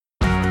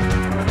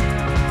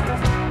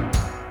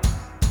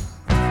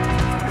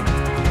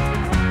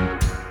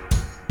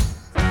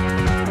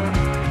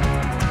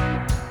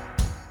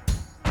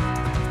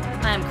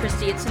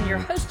It's your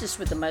hostess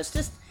with the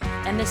mostest,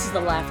 and this is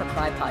the Laugh or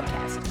Cry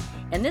podcast.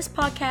 In this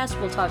podcast,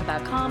 we'll talk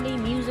about comedy,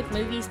 music,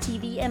 movies,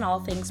 TV, and all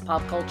things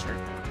pop culture.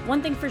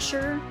 One thing for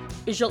sure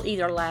is you'll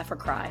either laugh or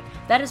cry.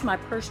 That is my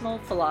personal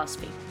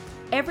philosophy.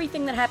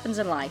 Everything that happens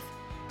in life,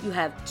 you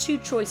have two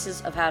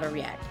choices of how to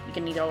react. You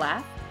can either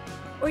laugh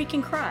or you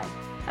can cry.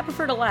 I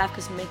prefer to laugh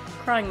because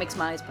crying makes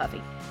my eyes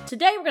puffy.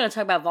 Today we're going to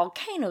talk about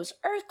volcanoes,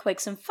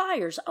 earthquakes, and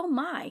fires. Oh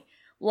my!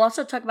 We'll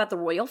also talk about the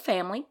royal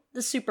family,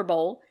 the Super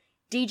Bowl,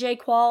 DJ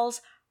Qualls,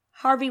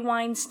 Harvey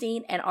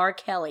Weinstein, and R.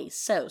 Kelly,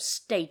 so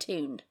stay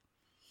tuned.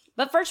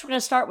 But first we're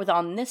going to start with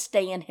on this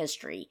day in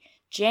history,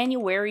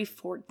 January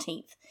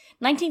 14th.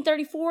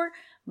 1934,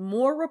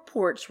 more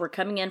reports were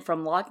coming in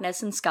from Loch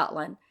Ness in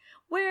Scotland,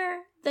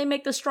 where they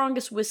make the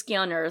strongest whiskey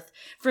on earth,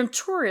 from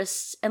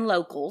tourists and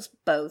locals,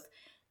 both,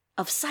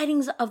 of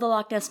sightings of the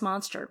Loch Ness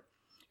Monster.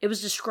 It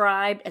was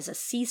described as a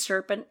sea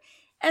serpent,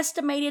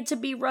 estimated to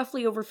be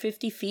roughly over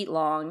 50 feet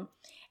long,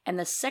 and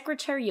the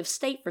Secretary of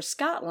State for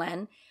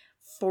Scotland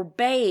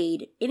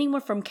forbade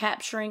anyone from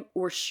capturing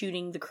or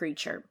shooting the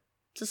creature.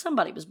 So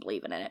somebody was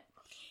believing in it.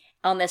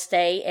 On this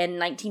day in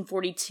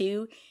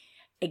 1942,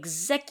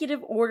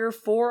 Executive Order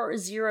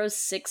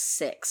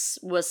 4066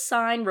 was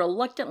signed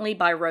reluctantly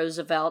by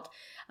Roosevelt,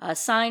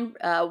 signed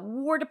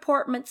War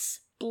Department's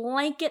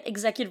blanket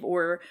executive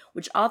order,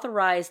 which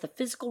authorized the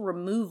physical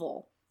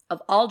removal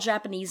of all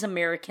Japanese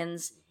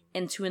Americans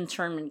into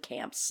internment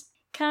camps.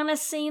 Kinda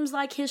seems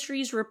like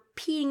history's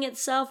repeating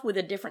itself with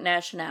a different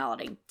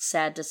nationality.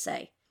 Sad to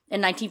say.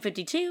 In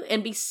 1952,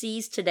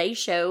 NBC's Today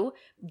Show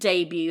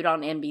debuted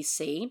on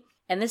NBC,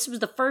 and this was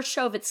the first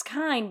show of its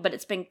kind, but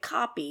it's been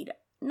copied,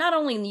 not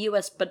only in the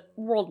US, but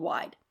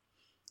worldwide.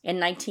 In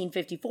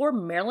 1954,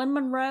 Marilyn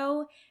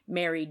Monroe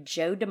married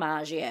Joe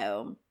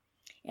DiMaggio.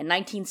 In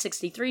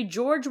 1963,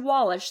 George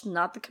Wallace,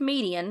 not the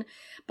comedian,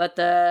 but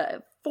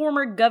the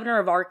former governor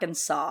of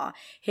Arkansas,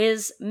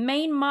 his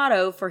main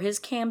motto for his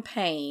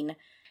campaign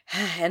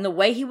and the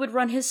way he would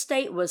run his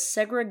state was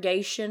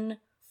segregation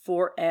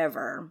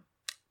forever.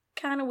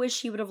 Kinda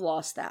wish he would have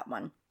lost that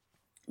one.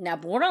 Now,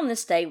 born on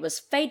this day was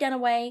Faye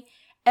Dunaway,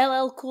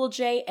 LL Cool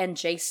J, and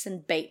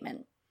Jason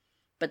Bateman.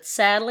 But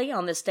sadly,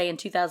 on this day in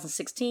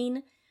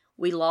 2016,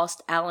 we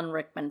lost Alan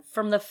Rickman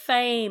from the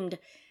famed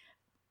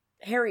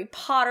Harry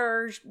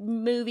Potter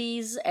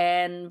movies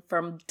and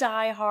from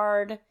Die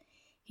Hard.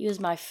 He was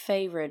my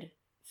favorite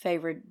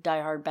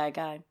Die Hard bad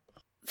guy.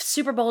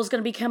 Super Bowl is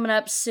going to be coming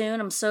up soon.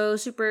 I'm so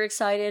super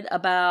excited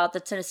about the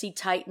Tennessee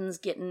Titans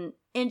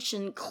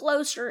inching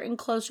closer and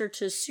closer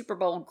to Super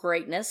Bowl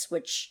greatness,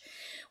 which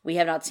we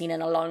have not seen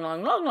in a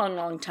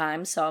long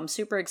time. So I'm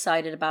super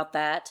excited about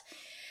that.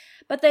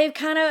 But they've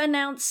kind of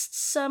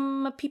announced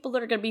some people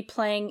that are going to be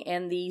playing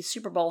in the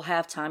Super Bowl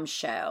halftime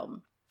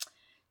show.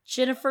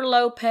 Jennifer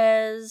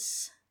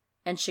Lopez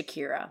and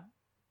Shakira.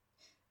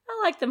 I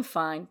like them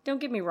fine.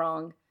 Don't get me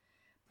wrong.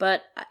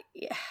 But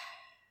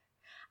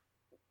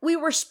we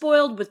were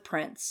spoiled with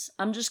Prince.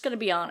 I'm just going to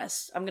be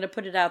honest. I'm going to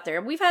put it out there.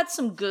 We've had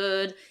some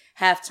good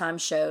halftime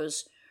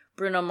shows.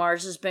 Bruno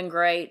Mars has been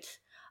great.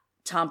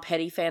 Tom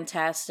Petty,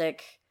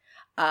 fantastic.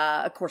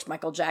 Of course,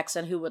 Michael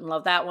Jackson. Who wouldn't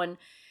love that one?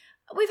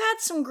 We've had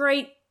some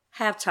great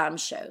halftime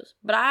shows.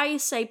 But I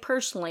say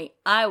personally,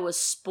 I was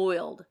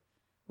spoiled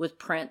with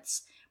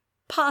Prince.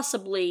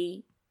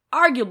 Possibly,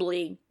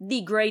 arguably, the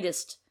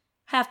greatest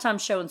halftime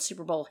show in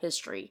Super Bowl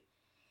history.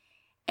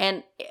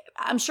 And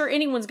I'm sure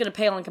anyone's going to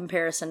pale in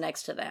comparison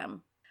next to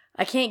them.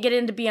 I can't get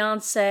into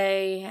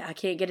Beyonce. I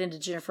can't get into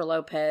Jennifer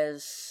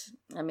Lopez.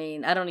 I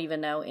mean, I don't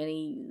even know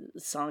any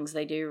songs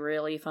they do,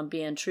 really, if I'm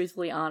being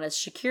truthfully honest.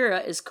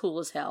 Shakira is cool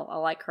as hell. I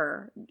like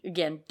her.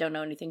 Again, don't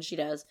know anything she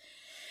does.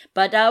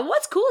 But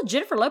what's cool,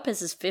 Jennifer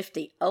Lopez is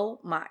 50. Oh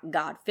my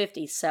God,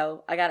 50.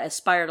 So I got to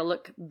aspire to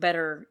look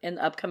better in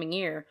the upcoming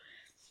year.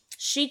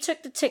 She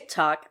took to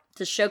TikTok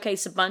to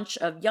showcase a bunch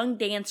of young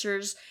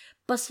dancers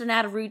busting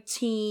out a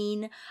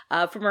routine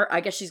from her. I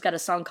guess she's got a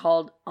song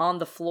called On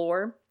the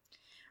Floor.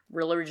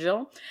 Real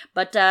original.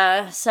 But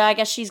so I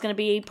guess she's going to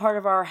be part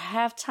of our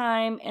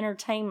halftime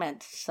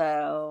entertainment.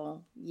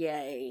 So,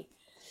 yay.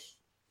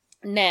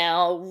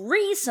 Now,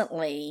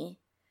 recently,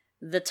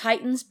 the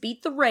Titans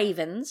beat the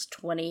Ravens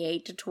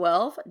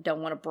 28-12.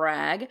 Don't want to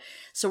brag.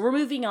 So we're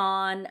moving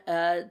on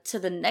to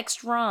the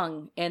next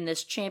rung in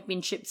this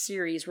championship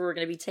series where we're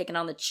going to be taking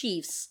on the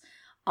Chiefs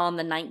on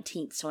the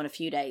 19th, so in a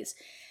few days.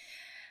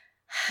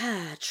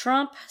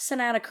 Trump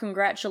sent out a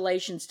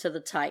congratulations to the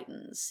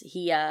Titans.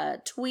 He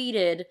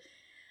tweeted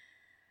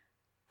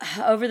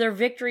over their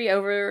victory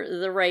over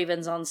the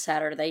Ravens on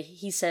Saturday.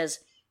 He says,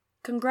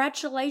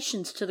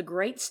 "Congratulations to the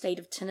great state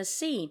of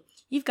Tennessee.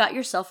 You've got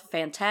yourself a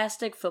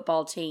fantastic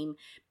football team.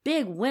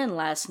 Big win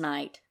last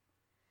night."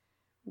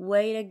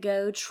 Way to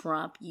go,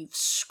 Trump. You've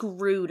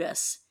screwed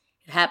us.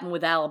 It happened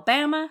with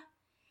Alabama.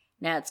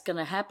 Now it's going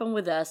to happen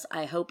with us.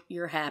 I hope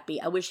you're happy.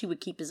 I wish he would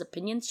keep his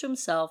opinions to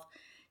himself,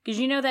 because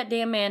you know that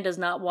damn man does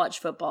not watch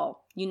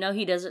football. You know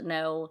he doesn't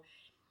know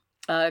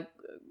a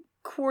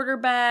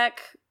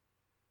quarterback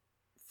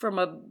from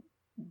a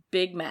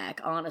Big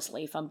Mac,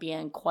 honestly, if I'm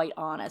being quite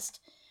honest.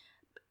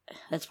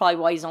 That's probably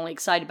why he's only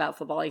excited about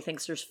football. He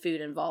thinks there's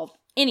food involved.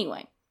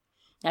 Anyway,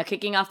 now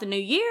kicking off the new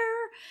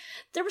year,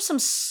 there were some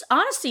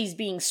honesties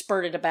being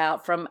spurted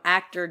about from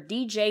actor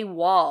DJ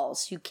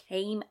Walls, who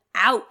came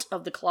out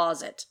of the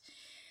closet.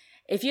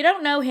 If you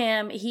don't know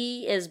him,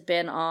 he has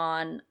been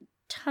on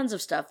tons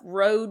of stuff.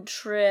 Road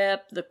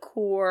Trip, The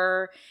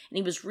Core, and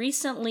he was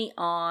recently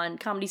on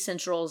Comedy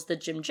Central's The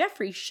Jim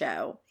Jeffries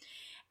Show.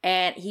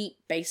 And he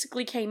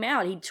basically came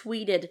out. He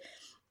tweeted,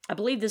 I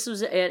believe this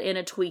was in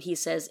a tweet, he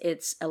says,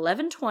 it's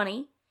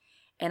 11:20,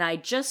 and I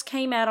just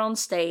came out on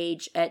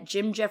stage at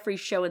Jim Jeffries'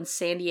 show in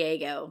San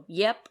Diego.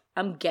 Yep,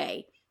 I'm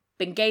gay.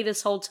 Been gay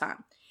this whole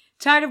time.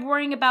 Tired of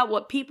worrying about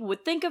what people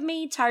would think of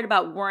me. Tired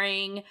about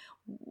worrying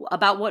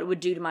about what it would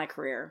do to my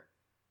career.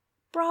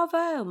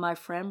 Bravo, my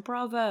friend,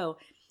 bravo.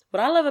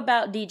 What I love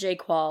about DJ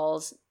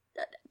Qualls,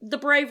 the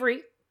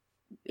bravery.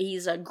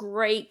 He's a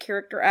great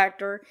character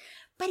actor,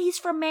 but he's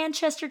from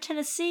Manchester,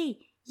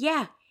 Tennessee.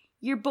 Yeah,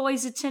 your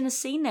boy's a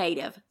Tennessee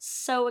native.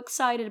 So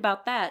excited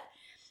about that.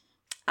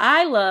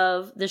 I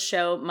love the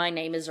show My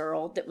Name is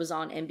Earl that was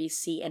on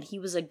NBC, and he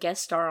was a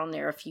guest star on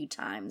there a few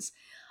times,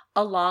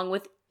 along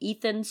with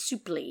Ethan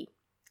Suplee.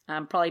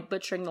 I'm probably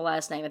butchering the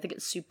last name. I think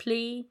it's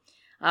Suplee.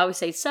 I always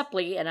say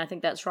Suplee, and I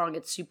think that's wrong.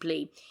 It's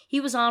Suplee.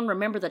 He was on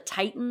Remember the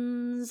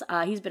Titans.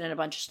 He's been in a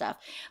bunch of stuff.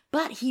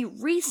 But he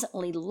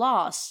recently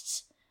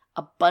lost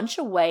a bunch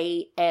of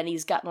weight, and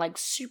he's gotten like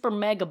super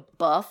mega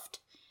buffed.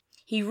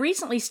 He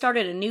recently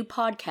started a new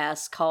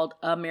podcast called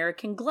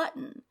American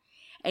Glutton.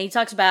 And he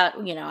talks about,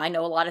 I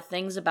know a lot of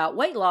things about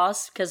weight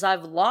loss because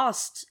I've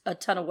lost a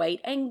ton of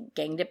weight and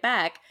gained it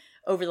back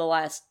over the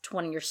last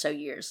 20 or so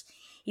years.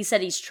 He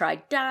said he's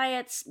tried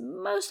diets.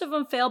 Most of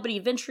them failed, but he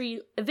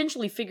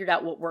eventually figured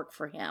out what worked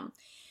for him.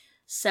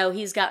 So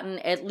he's gotten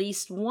at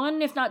least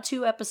one, if not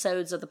two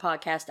episodes of the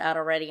podcast out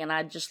already, and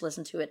I just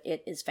listened to it.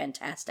 It is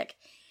fantastic.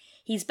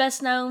 He's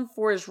best known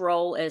for his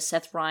role as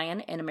Seth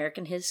Ryan in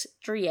American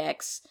History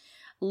X,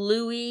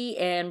 Louie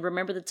and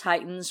Remember the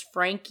Titans,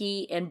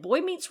 Frankie, and Boy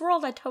Meets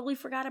World. I totally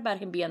forgot about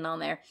him being on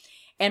there.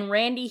 And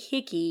Randy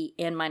Hickey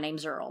in My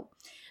Name's Earl.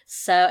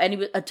 And he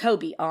was a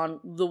Toby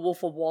on The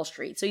Wolf of Wall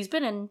Street. So he's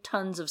been in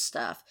tons of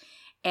stuff.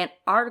 And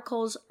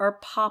articles are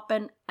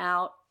popping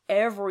out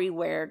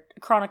everywhere,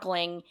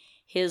 chronicling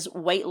his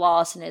weight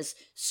loss and his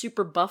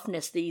super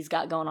buffness that he's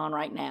got going on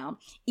right now.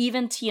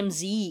 Even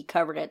TMZ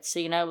covered it,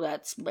 so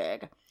that's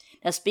big.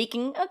 Now,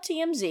 speaking of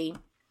TMZ,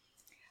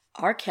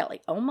 R.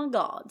 Kelly, oh my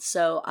God.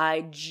 So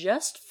I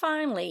just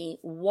finally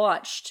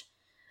watched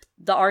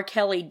the R.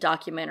 Kelly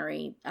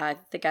documentary. I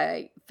think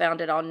I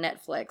found it on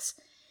Netflix.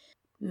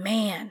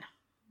 Man,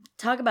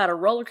 talk about a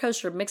roller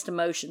coaster of mixed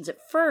emotions.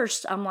 At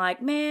first, I'm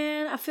like,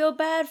 man, I feel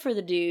bad for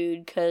the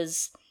dude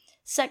because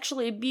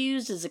sexually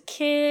abused as a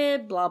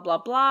kid, blah, blah,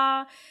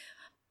 blah.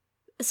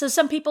 So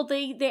some people,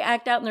 they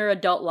act out in their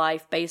adult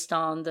life based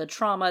on the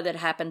trauma that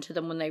happened to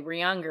them when they were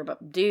younger.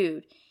 But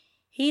dude,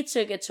 he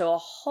took it to a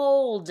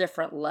whole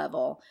different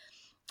level.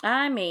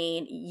 I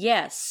mean,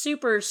 yes,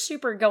 super,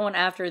 super going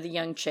after the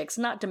young chicks,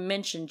 not to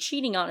mention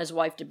cheating on his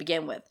wife to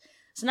begin with.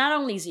 So not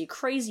only is he a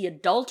crazy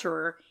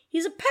adulterer,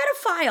 he's a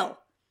pedophile.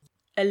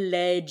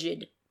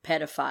 Alleged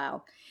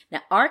pedophile.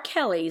 Now, R.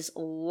 Kelly's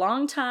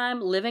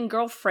longtime living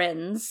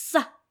girlfriends,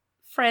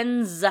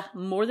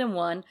 more than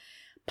one,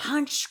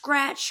 punched,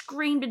 scratched,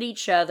 screamed at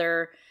each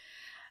other.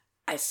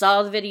 I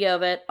saw the video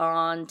of it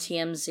on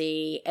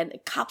TMZ, and the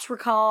cops were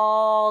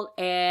called,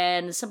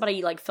 and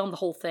somebody filmed the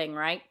whole thing,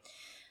 right?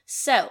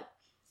 So,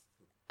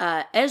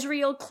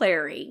 Ezreal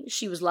Clary,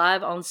 she was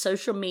live on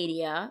social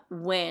media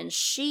when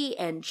she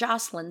and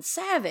Jocelyn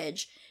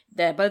Savage,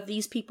 that both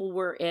these people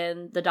were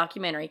in the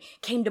documentary,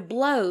 came to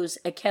blows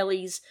at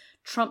Kelly's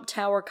Trump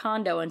Tower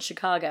condo in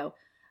Chicago.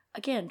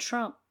 Again,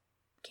 Trump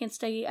can't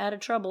stay out of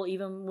trouble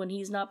even when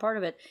he's not part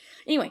of it.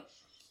 Anyway,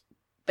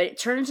 but it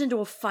turns into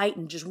a fight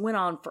and just went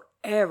on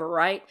forever,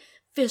 right?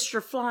 Fists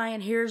are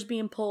flying, hair's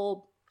being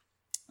pulled.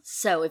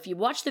 So if you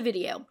watch the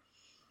video,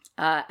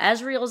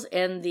 Azriel's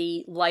in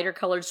the lighter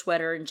colored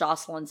sweater and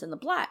Jocelyn's in the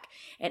black.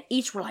 And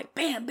each were like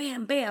bam,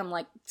 bam, bam,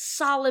 like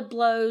solid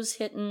blows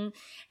hitting.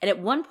 And at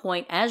one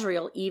point,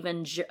 Azriel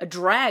even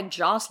dragged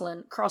Jocelyn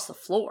across the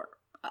floor.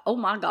 Oh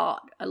my God,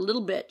 a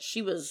little bit. She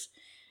was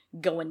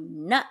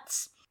going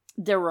nuts.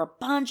 There were a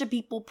bunch of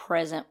people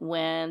present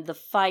when the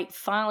fight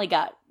finally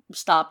got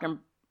stopped and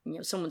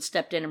someone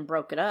stepped in and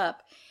broke it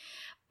up.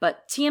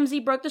 But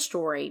TMZ broke the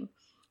story.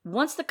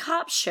 Once the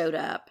cops showed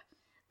up,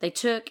 they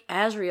took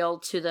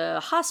Azriel to the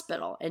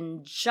hospital,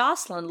 and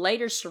Jocelyn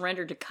later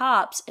surrendered to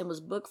cops and was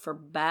booked for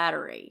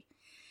battery.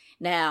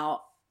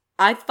 Now,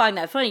 I find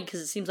that funny because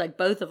it seems like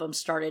both of them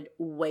started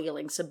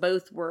wailing, so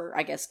both were,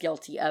 I guess,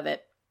 guilty of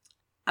it.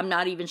 I'm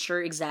not even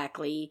sure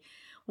exactly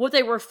what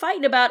they were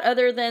fighting about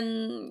other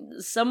than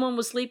someone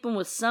was sleeping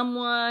with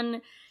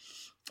someone.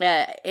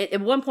 At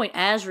one point,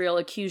 Azriel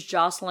accused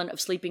Jocelyn of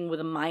sleeping with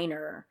a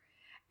minor.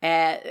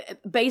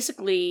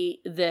 Basically,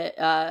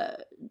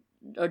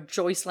 or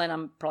Joycelyn,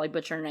 I'm probably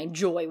butchering her name,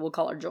 Joy, we'll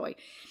call her Joy,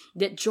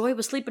 that Joy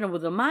was sleeping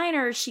with a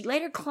minor. She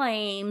later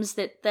claims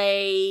that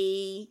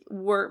they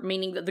were,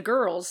 meaning that the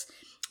girls,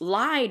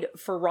 lied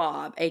for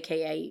Rob,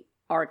 aka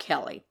R.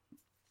 Kelly.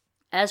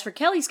 As for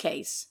Kelly's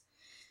case,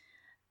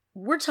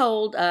 we're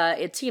told,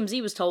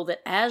 TMZ was told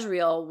that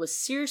Azriel was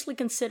seriously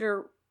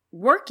considered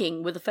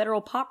working with the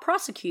federal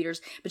prosecutors,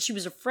 but she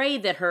was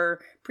afraid that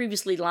her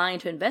previously lying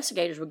to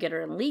investigators would get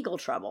her in legal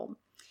trouble.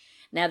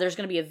 Now, there's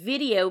going to be a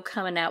video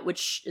coming out,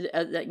 which,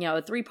 a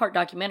 3-part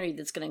documentary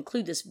that's going to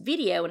include this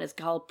video, and it's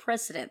called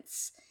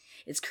Precedents.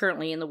 It's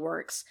currently in the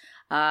works.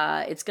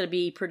 It's going to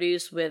be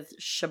produced with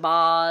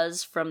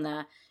Shabazz from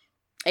the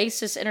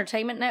Asus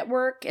Entertainment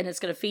Network, and it's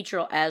going to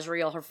feature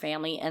Azriel, her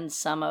family, and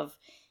some of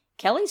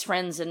Kelly's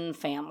friends and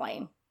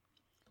family.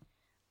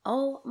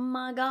 Oh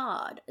my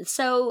God.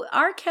 So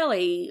R.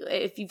 Kelly,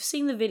 if you've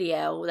seen the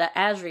video, that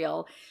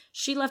Azriel,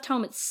 she left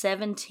home at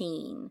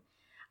 17.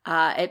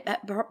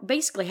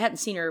 Basically hadn't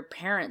seen her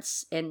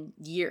parents in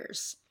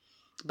years.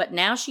 But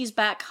now she's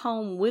back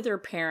home with her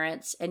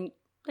parents, and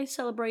they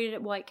celebrated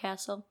at White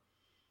Castle.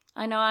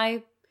 I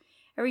know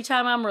every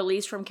time I'm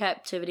released from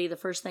captivity, the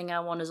first thing I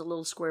want is a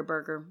little square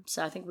burger.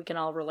 So I think we can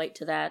all relate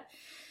to that.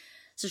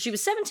 So she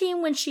was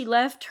 17 when she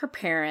left her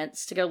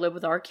parents to go live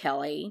with R.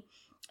 Kelly.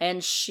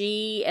 And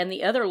she and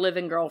the other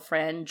living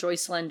girlfriend,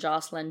 Jocelyn,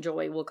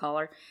 Joy, we'll call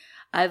her,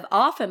 I've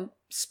often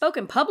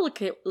spoken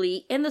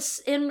publicly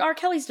in R.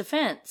 Kelly's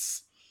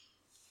defense,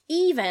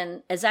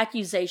 even as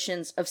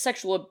accusations of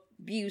sexual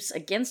abuse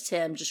against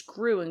him just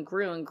grew and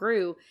grew and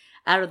grew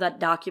out of that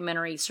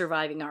documentary,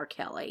 Surviving R.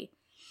 Kelly.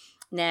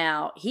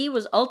 Now, he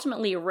was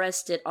ultimately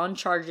arrested on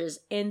charges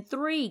in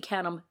 3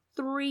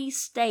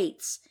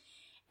 states,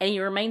 and he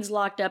remains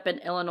locked up in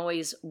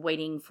Illinois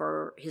waiting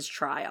for his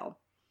trial.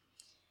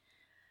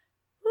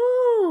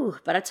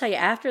 But I tell you,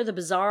 after the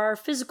bizarre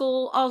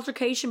physical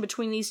altercation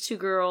between these two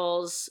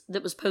girls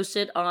that was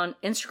posted on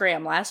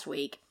Instagram last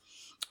week,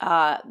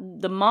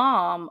 the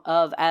mom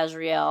of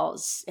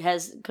Azriel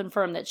has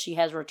confirmed that she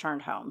has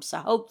returned home. So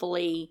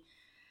hopefully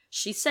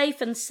she's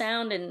safe and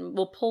sound and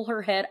will pull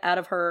her head out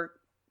of her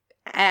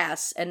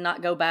ass and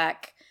not go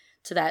back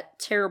to that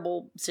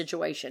terrible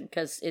situation,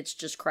 because it's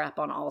just crap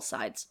on all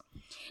sides.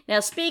 Now,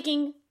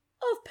 speaking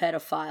of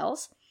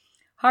pedophiles,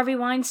 Harvey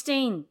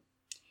Weinstein.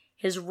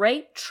 His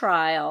rape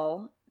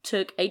trial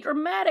took a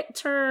dramatic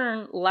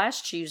turn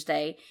last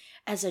Tuesday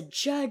as a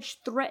judge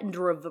threatened to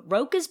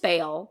revoke his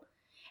bail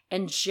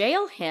and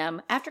jail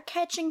him after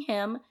catching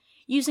him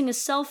using a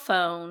cell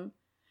phone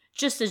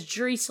just as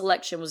jury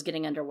selection was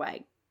getting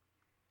underway.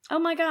 Oh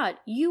my God,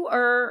 you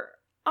are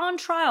on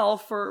trial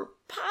for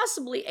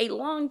possibly a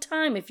long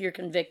time if you're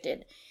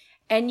convicted,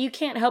 and you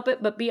can't help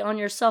it but be on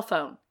your cell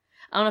phone.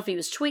 I don't know if he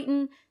was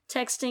tweeting,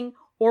 texting,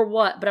 or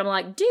what, but I'm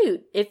like,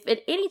 dude, if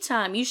at any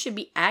time you should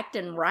be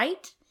acting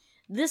right,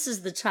 this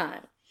is the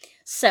time.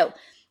 So,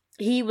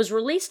 he was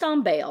released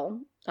on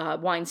bail,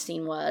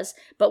 Weinstein was,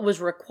 but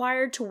was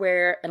required to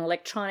wear an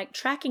electronic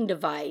tracking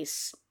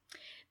device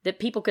that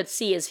people could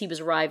see as he was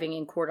arriving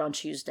in court on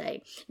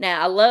Tuesday.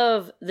 Now, I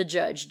love the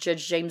Judge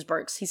James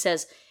Burks. He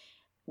says,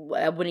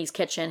 when he's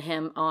catching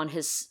him on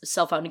his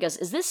cell phone, he goes,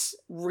 is this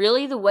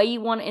really the way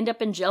you want to end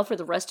up in jail for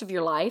the rest of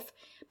your life?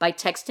 By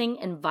texting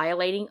and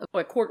violating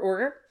a court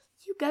order?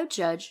 You go,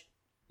 Judge.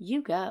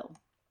 You go.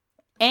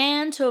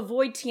 And to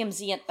avoid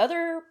TMZ and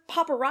other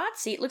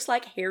paparazzi, it looks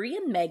like Harry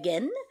and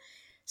Meghan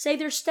say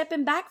they're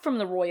stepping back from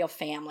the royal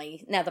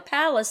family. Now, the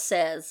palace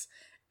says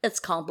it's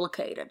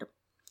complicated.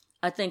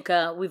 I think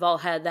we've all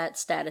had that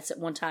status at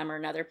one time or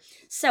another.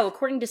 So,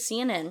 according to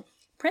CNN,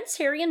 Prince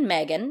Harry and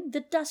Meghan,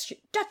 the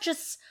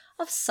Duchess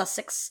of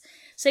Sussex,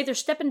 say they're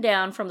stepping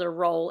down from their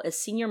role as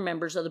senior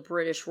members of the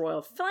British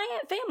royal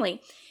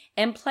family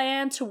and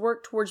plan to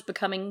work towards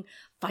becoming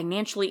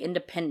financially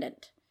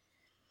independent.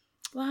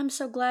 Well, I'm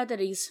so glad that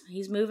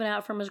he's moving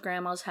out from his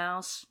grandma's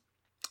house,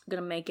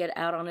 going to make it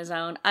out on his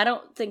own. I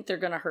don't think they're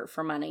going to hurt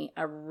for money.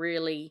 I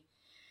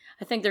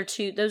think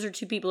those are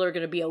two people who are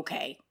going to be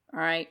okay. All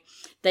right.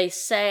 They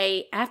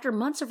say, after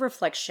months of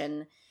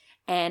reflection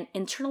and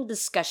internal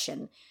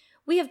discussion,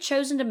 we have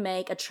chosen to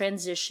make a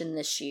transition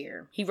this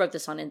year. He wrote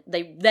this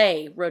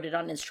they wrote it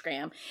on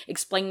Instagram,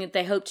 explaining that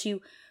they hope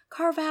to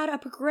carve out a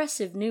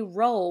progressive new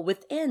role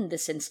within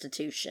this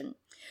institution.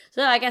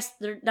 So I guess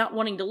they're not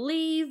wanting to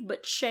leave,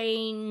 but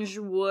change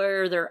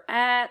where they're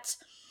at.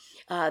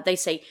 They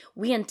say,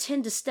 we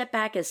intend to step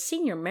back as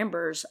senior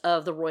members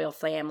of the royal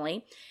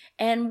family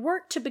and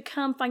work to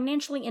become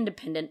financially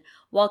independent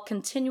while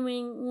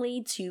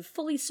continuing to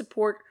fully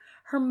support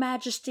Her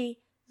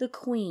Majesty the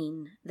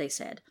Queen, they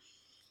said.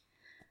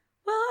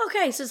 Well,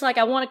 okay, so it's like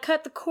I want to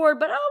cut the cord,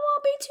 but I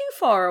won't be too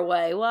far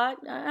away. Well,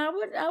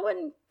 I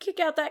wouldn't kick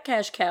out that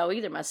cash cow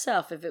either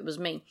myself if it was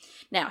me.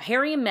 Now,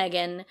 Harry and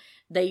Meghan,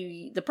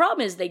 the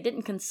problem is they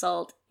didn't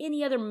consult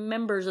any other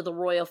members of the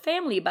royal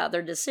family about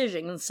their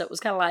decision, and so it was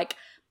kind of like,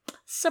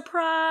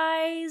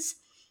 surprise!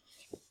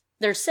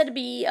 There's said to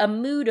be a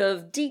mood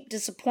of deep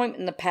disappointment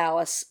in the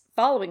palace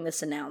following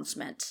this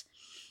announcement,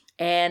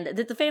 and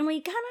that the family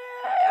kind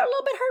of are a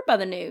little bit hurt by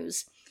the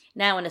news.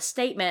 Now, in a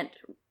statement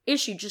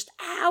issued just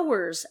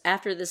hours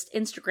after this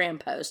Instagram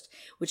post,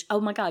 which, oh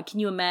my God, can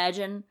you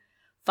imagine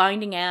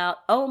finding out,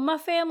 oh, my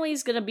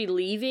family's going to be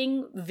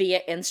leaving via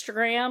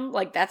Instagram.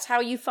 Like, that's how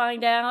you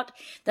find out.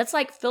 That's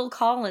like Phil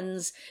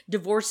Collins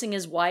divorcing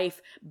his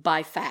wife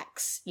by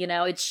fax.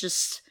 It's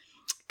just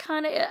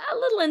kind of a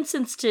little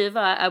insensitive,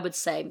 I would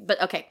say.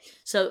 But okay,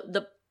 so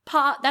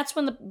that's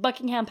when the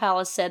Buckingham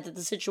Palace said that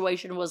the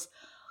situation was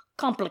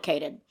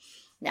complicated.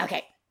 Now,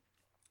 okay,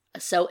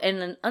 so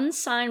in an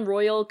unsigned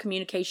royal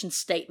communication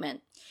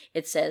statement,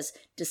 it says,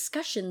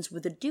 discussions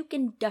with the Duke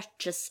and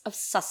Duchess of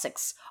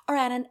Sussex are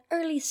at an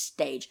early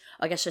stage.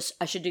 I guess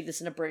I should do this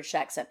in a British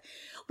accent.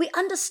 We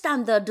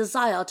understand their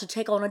desire to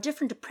take on a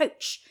different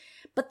approach,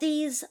 but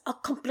these are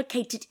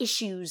complicated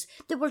issues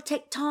that will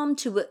take time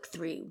to work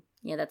through.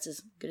 Yeah, that's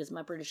as good as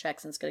my British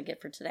accent's going to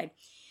get for today.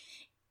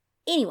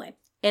 Anyway,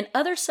 in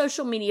other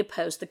social media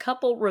posts, the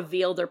couple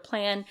revealed their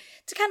plan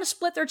to kind of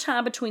split their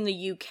time between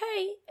the UK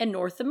and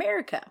North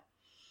America.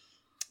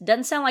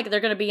 Doesn't sound like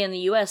they're going to be in the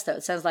US, though.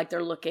 It sounds like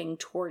they're looking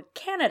toward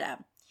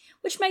Canada,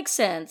 which makes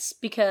sense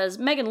because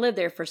Meghan lived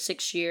there for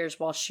 6 years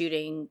while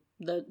shooting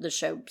the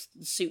show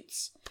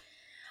Suits.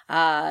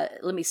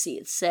 Let me see.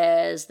 It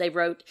says, they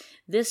wrote,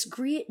 this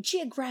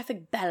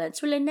geographic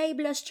balance will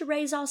enable us to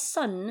raise our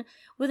son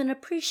with an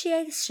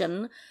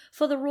appreciation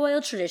for the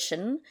royal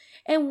tradition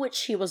in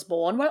which he was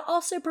born, while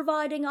also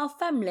providing our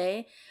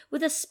family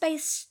with a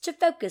space to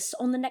focus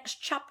on the next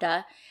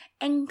chapter,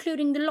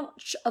 including the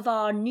launch of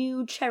our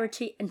new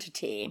charity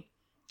entity.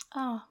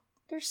 Oh,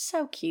 they're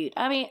so cute.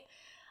 I mean,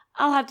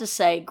 I'll have to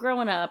say,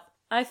 growing up,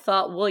 I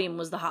thought William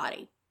was the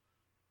hottie.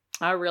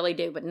 I really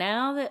do. But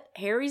now that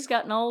Harry's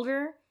gotten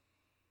older,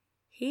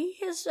 he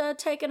has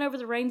taken over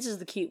the reins as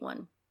the cute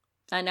one.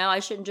 I know I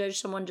shouldn't judge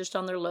someone just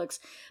on their looks,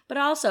 but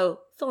also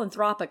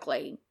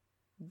philanthropically,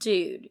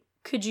 dude,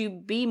 could you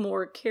be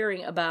more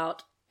caring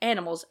about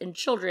animals and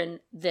children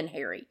than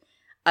Harry?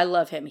 I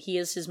love him. He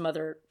is his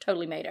mother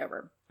totally made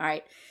over. All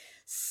right.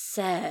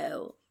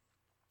 So,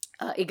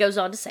 it goes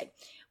on to say,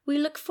 we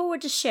look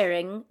forward to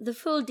sharing the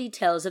full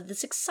details of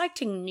this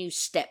exciting new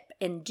step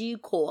in due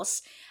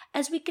course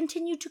as we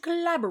continue to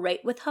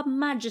collaborate with Her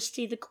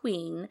Majesty the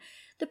Queen,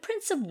 the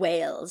Prince of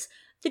Wales,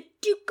 the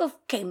Duke of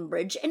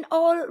Cambridge, and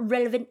all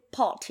relevant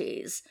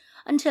parties.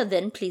 Until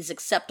then, please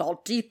accept our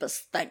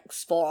deepest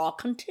thanks for our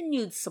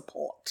continued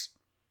support.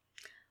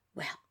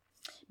 Well,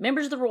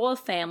 members of the royal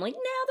family, now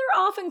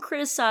they're often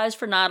criticized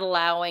for not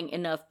allowing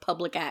enough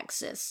public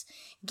access,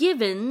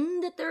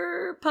 given that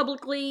they're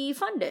publicly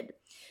funded.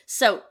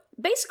 So,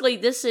 basically,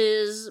 this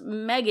is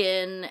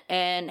Meghan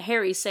and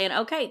Harry saying,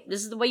 okay,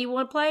 this is the way you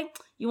want to play?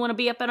 You want to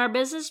be up in our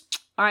business?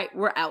 All right,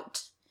 we're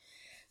out.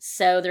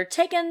 So they're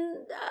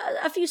taking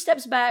a few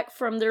steps back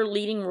from their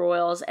leading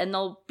royals, and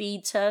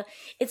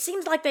it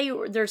seems like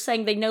they're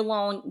saying they no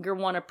longer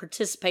want to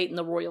participate in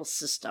the royal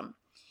system,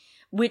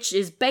 which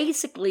is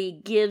basically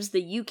gives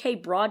the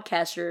UK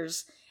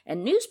broadcasters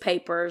and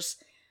newspapers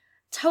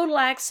total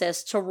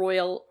access to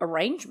royal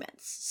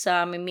arrangements. So,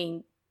 I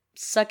mean,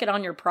 suck it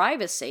on your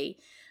privacy.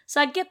 So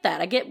I get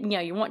that. I get,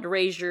 you want to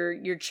raise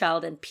your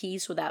child in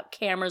peace without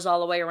cameras all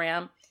the way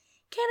around.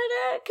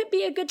 Canada could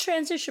be a good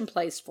transition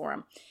place for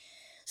them.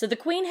 So the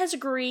Queen has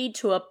agreed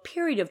to a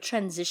period of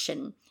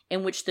transition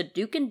in which the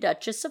Duke and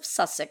Duchess of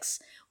Sussex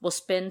will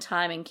spend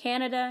time in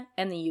Canada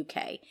and the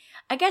UK.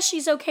 I guess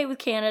she's okay with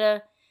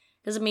Canada.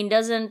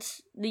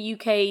 Doesn't the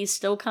UK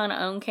still kind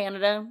of own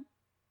Canada?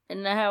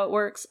 Isn't that how it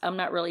works? I'm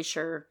not really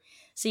sure.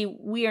 See,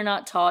 we are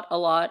not taught a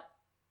lot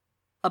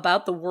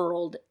about the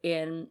world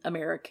in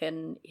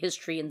American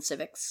history and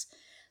civics.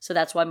 So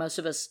that's why most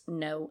of us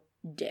know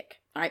dick.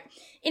 All right.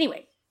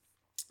 Anyway.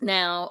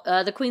 Now,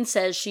 the Queen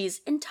says she's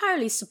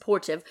entirely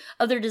supportive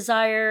of their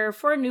desire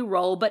for a new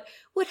role, but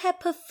would have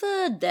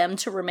preferred them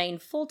to remain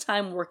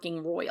full-time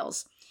working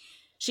royals.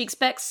 She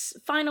expects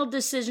final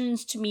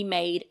decisions to be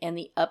made in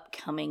the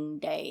upcoming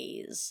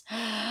days.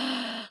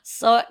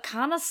 So it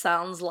kind of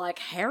sounds like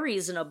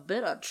Harry's in a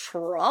bit of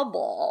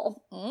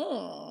trouble.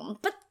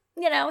 But,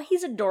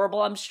 he's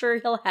adorable. I'm sure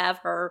he'll have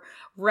her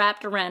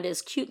wrapped around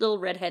his cute little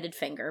red-headed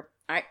finger.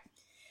 All right,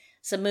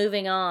 so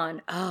moving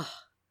on.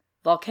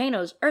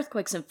 Volcanoes,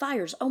 earthquakes, and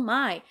fires. Oh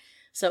my.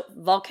 So,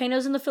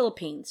 volcanoes in the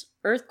Philippines,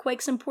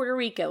 earthquakes in Puerto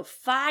Rico,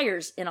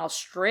 fires in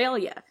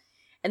Australia.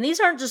 And these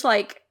aren't just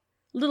like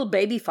little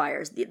baby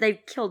fires.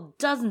 They've killed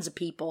dozens of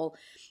people,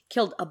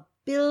 killed 1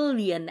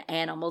 billion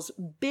animals,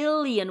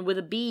 billion with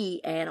a B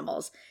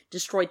animals,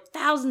 destroyed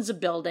thousands of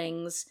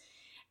buildings.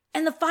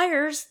 And the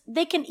fires,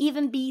 they can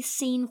even be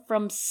seen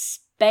from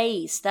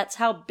space. That's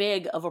how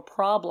big of a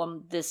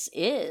problem this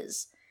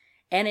is.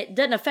 And it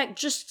doesn't affect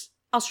just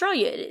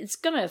Australia, it's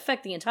going to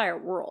affect the entire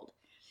world.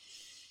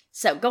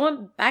 So,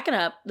 backing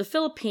up, the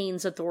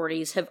Philippines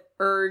authorities have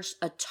urged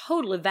a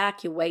total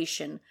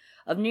evacuation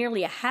of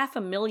nearly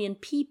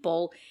 500,000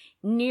 people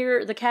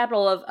near the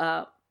capital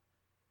of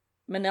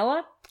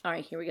Manila. All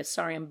right, here we go.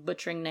 Sorry, I'm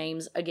butchering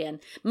names again.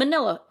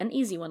 Manila, an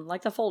easy one,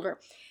 like the folder.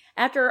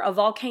 After a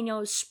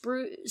volcano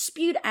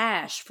spewed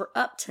ash for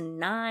up to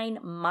 9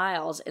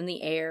 miles in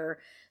the air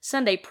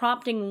Sunday,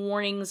 prompting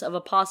warnings of a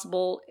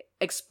possible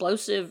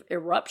explosive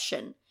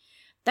eruption.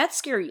 That's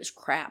scary as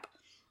crap.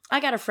 I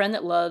got a friend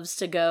that loves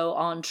to go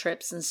on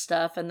trips and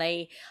stuff, and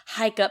they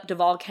hike up to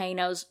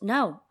volcanoes.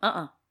 No,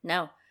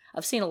 no.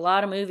 I've seen a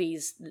lot of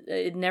movies.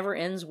 It never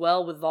ends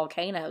well with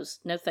volcanoes.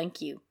 No, thank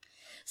you.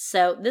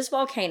 So this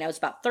volcano is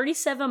about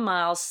 37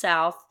 miles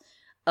south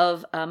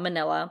of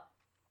Manila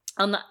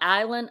on the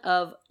island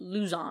of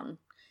Luzon,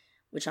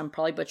 which I'm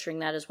probably butchering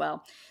that as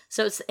well.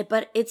 So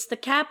it's the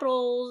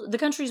capital, the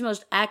country's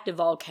most active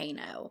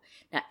volcano.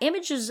 Now,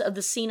 images of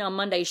the scene on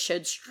Monday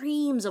showed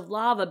streams of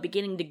lava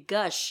beginning to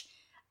gush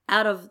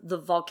out of the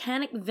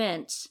volcanic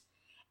vent,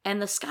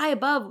 and the sky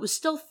above was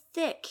still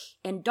thick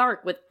and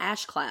dark with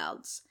ash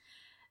clouds.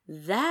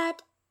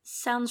 That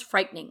sounds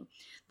frightening.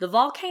 The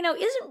volcano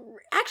isn't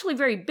actually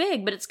very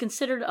big, but it's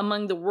considered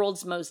among the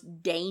world's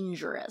most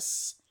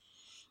dangerous.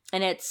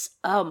 And it's,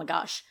 oh my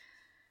gosh,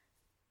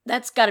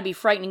 that's got to be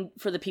frightening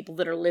for the people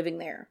that are living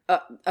there.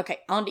 Okay,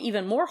 on to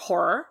even more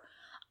horror.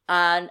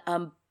 A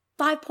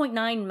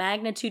 5.9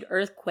 magnitude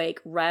earthquake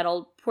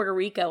rattled Puerto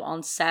Rico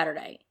on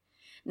Saturday.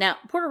 Now,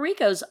 Puerto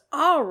Rico's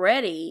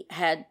already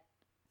had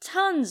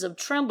tons of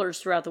tremblers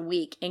throughout the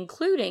week,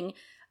 including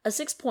a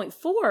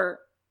 6.4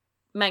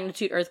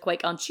 magnitude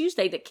earthquake on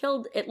Tuesday that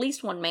killed at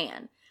least one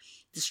man,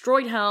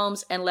 destroyed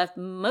homes, and left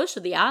most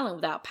of the island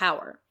without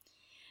power.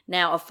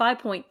 Now, a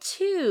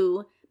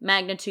 5.2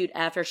 magnitude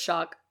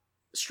aftershock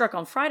struck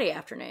on Friday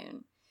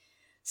afternoon.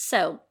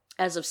 So,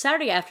 as of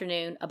Saturday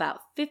afternoon, about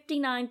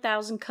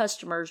 59,000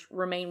 customers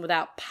remain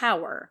without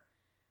power,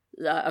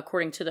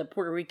 according to the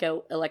Puerto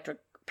Rico Electric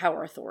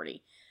Power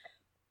Authority.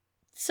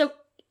 So,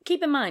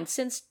 keep in mind,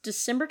 since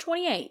December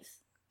 28th,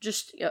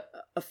 just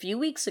a few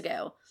weeks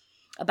ago,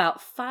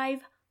 about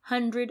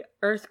 500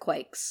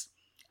 earthquakes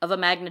of a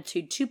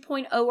magnitude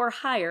 2.0 or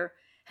higher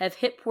have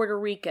hit Puerto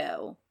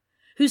Rico,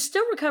 who's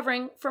still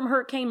recovering from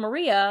Hurricane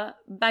Maria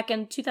back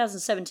in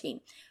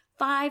 2017.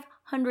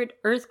 500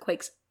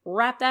 earthquakes.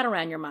 Wrap that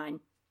around your mind.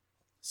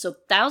 So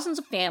thousands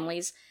of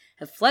families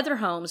have fled their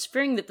homes,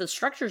 fearing that the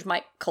structures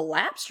might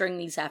collapse during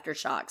these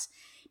aftershocks.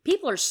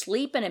 People are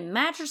sleeping in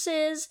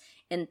mattresses,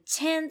 in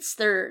tents.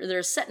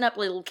 They're setting up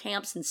little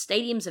camps in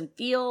stadiums and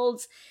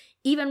fields,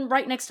 even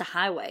right next to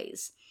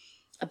highways.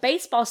 A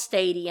baseball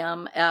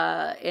stadium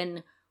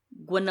in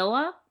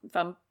Guanilla, if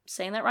I'm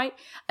saying that right,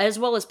 as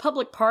well as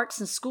public parks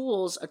and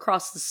schools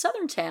across the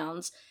southern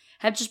towns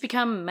have just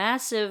become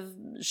massive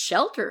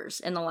shelters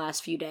in the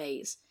last few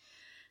days.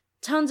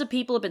 Tons of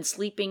people have been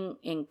sleeping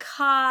in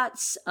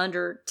cots,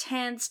 under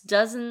tents.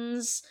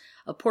 Dozens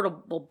of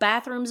portable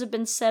bathrooms have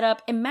been set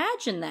up.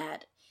 Imagine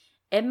that.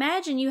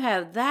 Imagine you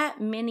have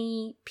that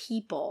many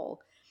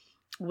people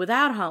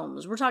without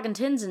homes. We're talking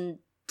tens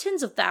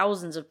of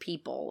thousands of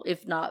people,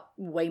 if not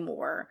way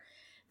more,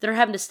 that are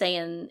having to stay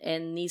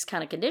in these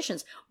kind of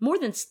conditions. More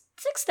than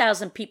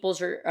 6,000 people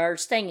are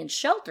staying in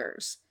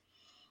shelters.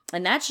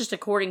 And that's just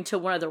according to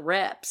one of the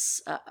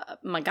reps.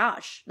 My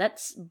gosh,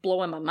 that's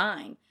blowing my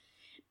mind.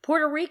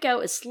 Puerto Rico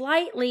is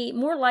slightly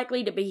more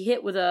likely to be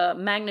hit with a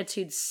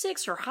magnitude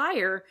 6 or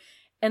higher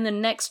in the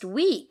next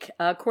week,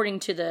 according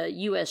to the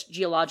U.S.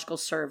 Geological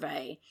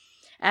Survey,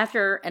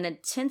 after an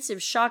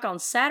intensive shock on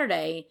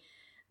Saturday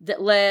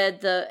that led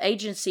the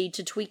agency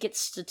to tweak its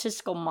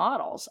statistical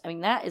models. I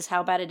mean, that is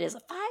how bad it is.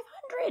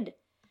 500!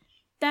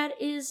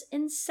 That is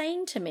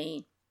insane to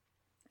me.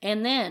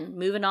 And then,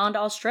 moving on to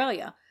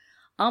Australia,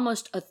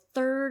 almost a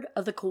third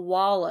of the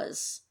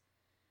koalas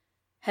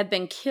have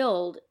been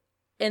killed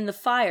in the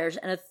fires,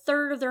 and a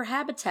third of their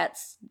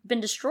habitats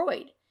been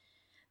destroyed.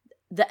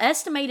 The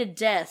estimated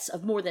deaths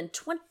of more than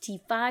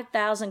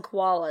 25,000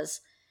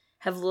 koalas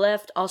have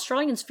left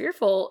Australians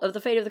fearful of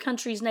the fate of the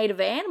country's native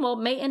animal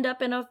may end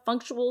up in a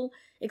functional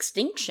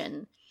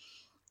extinction.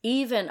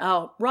 Even,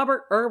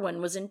 Robert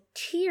Irwin was in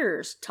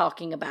tears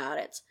talking about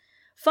it.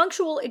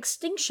 Functional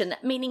extinction,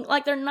 meaning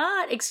like they're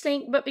not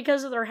extinct, but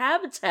because of their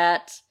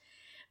habitat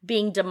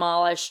being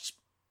demolished,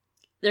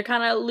 they're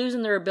kind of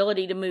losing their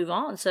ability to move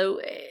on. So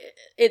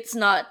it's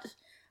not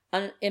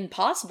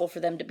impossible for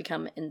them to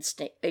become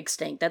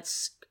extinct.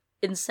 That's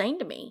insane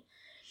to me.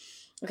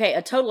 Okay,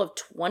 a total of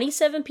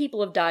 27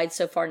 people have died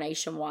so far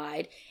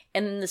nationwide.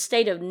 And in the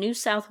state of New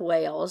South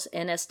Wales,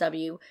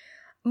 NSW,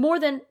 more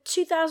than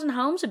 2,000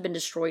 homes have been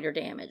destroyed or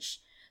damaged.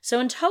 So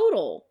in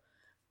total,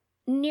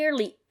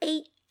 nearly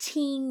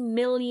 18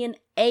 million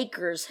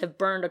acres have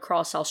burned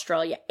across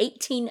Australia.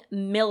 18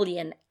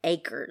 million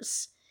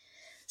acres.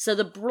 So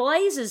the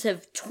blazes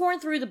have torn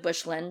through the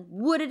bushland,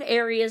 wooded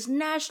areas,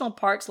 national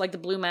parks like the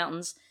Blue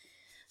Mountains.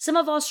 Some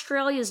of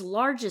Australia's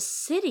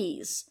largest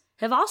cities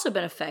have also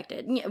been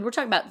affected. We're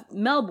talking about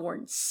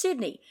Melbourne,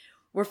 Sydney,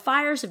 where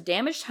fires have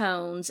damaged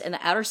homes in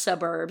the outer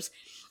suburbs,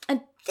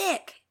 and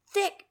thick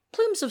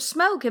plumes of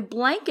smoke have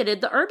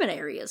blanketed the urban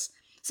areas.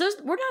 So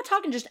we're not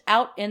talking just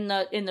out in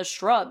the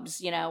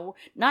shrubs,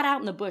 not out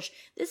in the bush.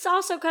 This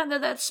also kind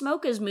of, that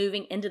smoke is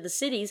moving into the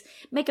cities,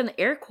 making the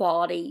air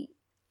quality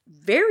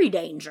very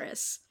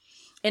dangerous.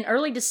 In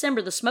early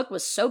December, the smoke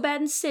was so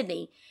bad in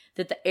Sydney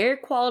that the air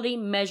quality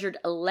measured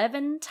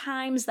 11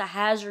 times the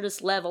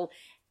hazardous level.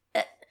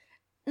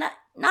 not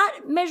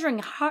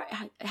measuring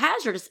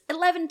hazardous,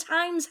 11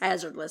 times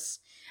hazardous.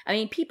 I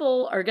mean,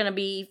 people are going to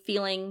be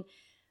feeling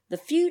the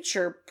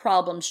future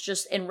problems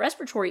just in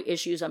respiratory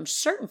issues, I'm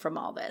certain, from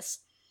all this.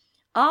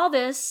 All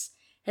this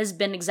has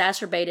been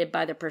exacerbated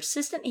by the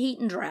persistent heat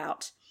and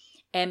drought,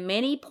 and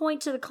many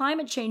point to the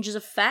climate change as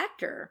a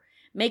factor,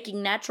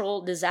 making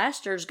natural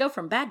disasters go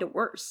from bad to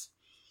worse.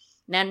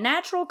 Now,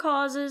 natural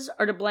causes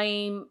are to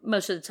blame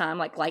most of the time,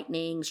 like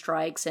lightning,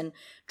 strikes, and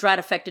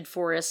drought-affected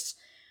forests.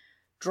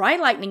 Dry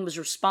lightning was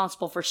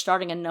responsible for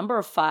starting a number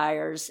of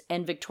fires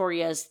in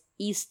Victoria's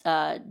East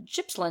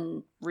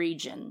Gippsland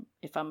region,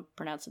 if I'm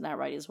pronouncing that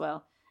right as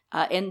well,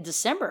 in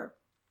December,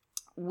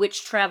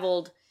 which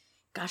traveled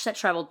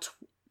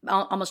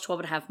almost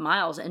 12 and a half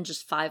miles in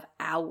just 5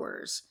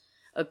 hours,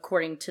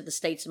 according to the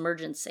state's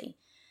emergency.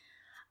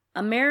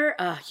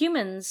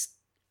 Humans,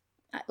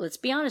 let's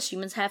be honest,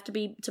 humans have to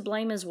be to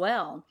blame as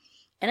well.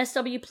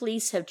 NSW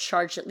police have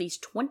charged at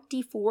least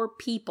 24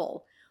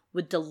 people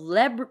with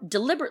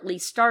deliberately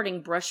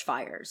starting brush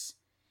fires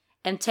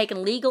and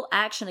taken legal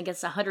action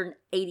against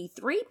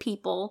 183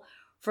 people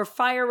for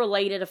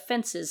fire-related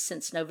offenses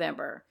since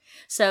November.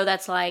 So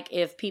that's like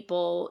if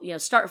people,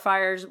 start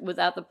fires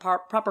without the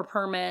proper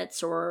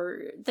permits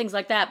or things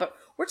like that. But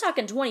we're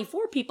talking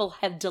 24 people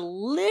have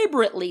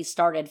deliberately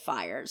started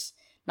fires,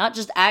 not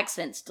just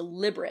accidents,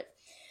 deliberate.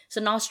 So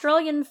an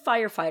Australian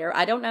firefighter,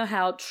 I don't know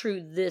how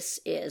true this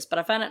is, but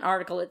I found an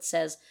article that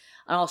says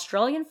an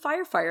Australian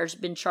firefighter has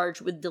been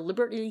charged with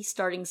deliberately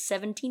starting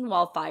 17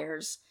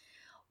 wildfires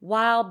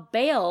while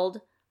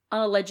bailed on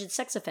alleged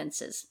sex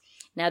offenses.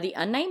 Now, the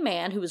unnamed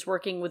man, who was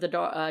working with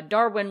the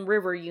Darwin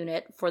River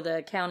unit for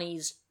the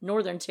county's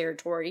Northern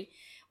Territory,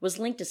 was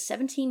linked to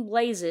 17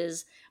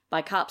 blazes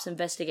by cops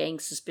investigating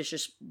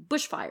suspicious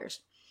bushfires.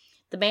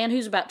 The man,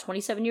 who's about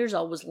 27 years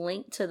old, was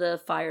linked to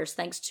the fires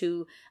thanks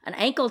to an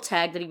ankle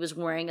tag that he was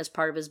wearing as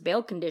part of his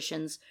bail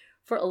conditions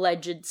for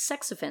alleged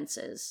sex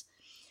offenses.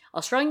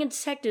 Australian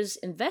detectives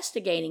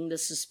investigating the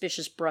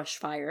suspicious brush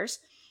fires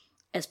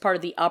as part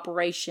of the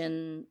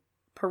Operation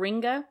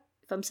Paringa,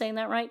 if I'm saying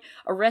that right,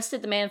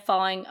 arrested the man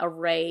following a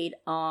raid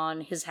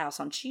on his house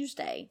on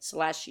Tuesday, so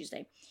last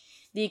Tuesday.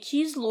 The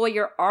accused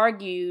lawyer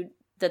argued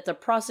that the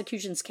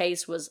prosecution's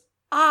case was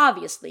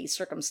obviously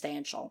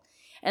circumstantial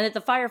and that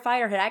the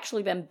firefighter had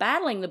actually been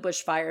battling the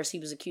bushfires he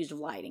was accused of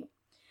lighting.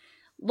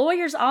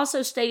 Lawyers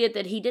also stated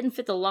that he didn't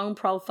fit the lone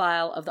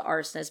profile of the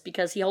arsonist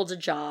because he holds a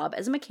job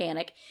as a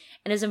mechanic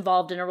and is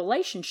involved in a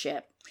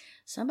relationship.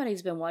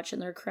 Somebody's been watching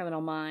their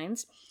Criminal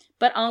Minds.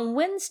 But on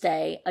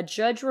Wednesday, a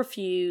judge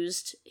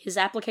refused his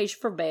application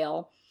for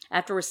bail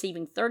after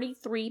receiving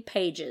 33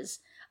 pages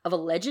of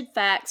alleged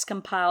facts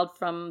compiled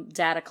from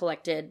data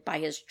collected by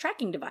his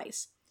tracking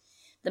device.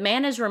 The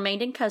man has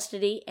remained in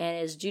custody and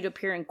is due to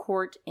appear in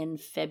court in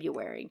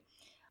February.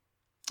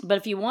 But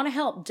if you want to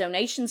help,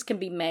 donations can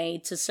be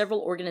made to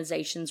several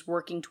organizations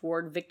working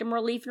toward victim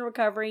relief and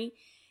recovery,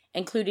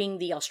 including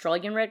the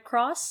Australian Red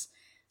Cross,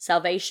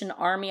 Salvation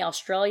Army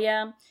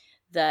Australia,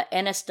 the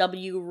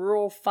NSW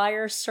Rural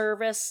Fire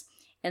Service,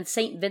 and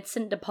St.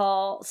 Vincent de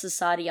Paul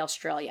Society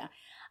Australia.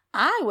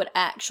 I would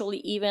actually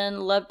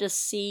even love to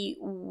see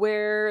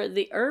where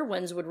the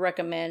Irwins would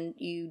recommend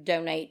you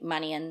donate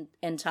money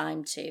and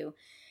time to,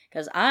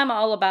 because I'm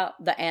all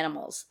about the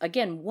animals.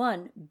 Again,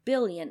 1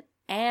 billion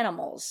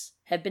animals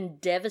have been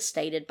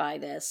devastated by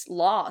this,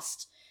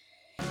 lost.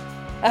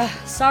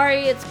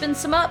 Sorry, it's been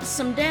some ups,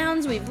 some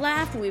downs. We've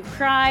laughed, we've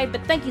cried,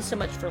 but thank you so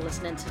much for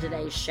listening to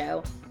today's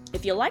show.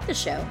 If you like the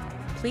show,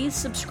 please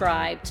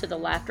subscribe to the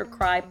Laughter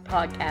Cry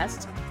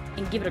podcast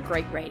and give it a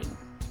great rating.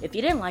 If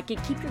you didn't like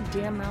it, keep your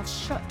damn mouth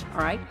shut,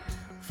 all right?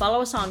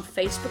 Follow us on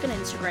Facebook and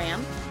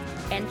Instagram,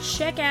 and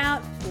check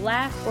out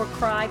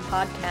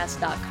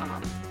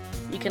laughorecrypodcast.com.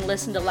 You can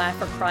listen to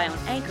Laugh or Cry on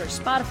Anchor,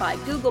 Spotify,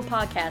 Google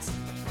Podcasts,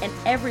 and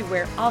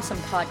everywhere awesome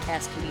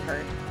podcasts can be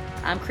heard.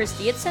 I'm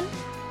Christy Itzen,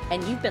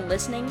 and you've been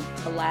listening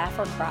to Laugh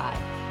or Cry.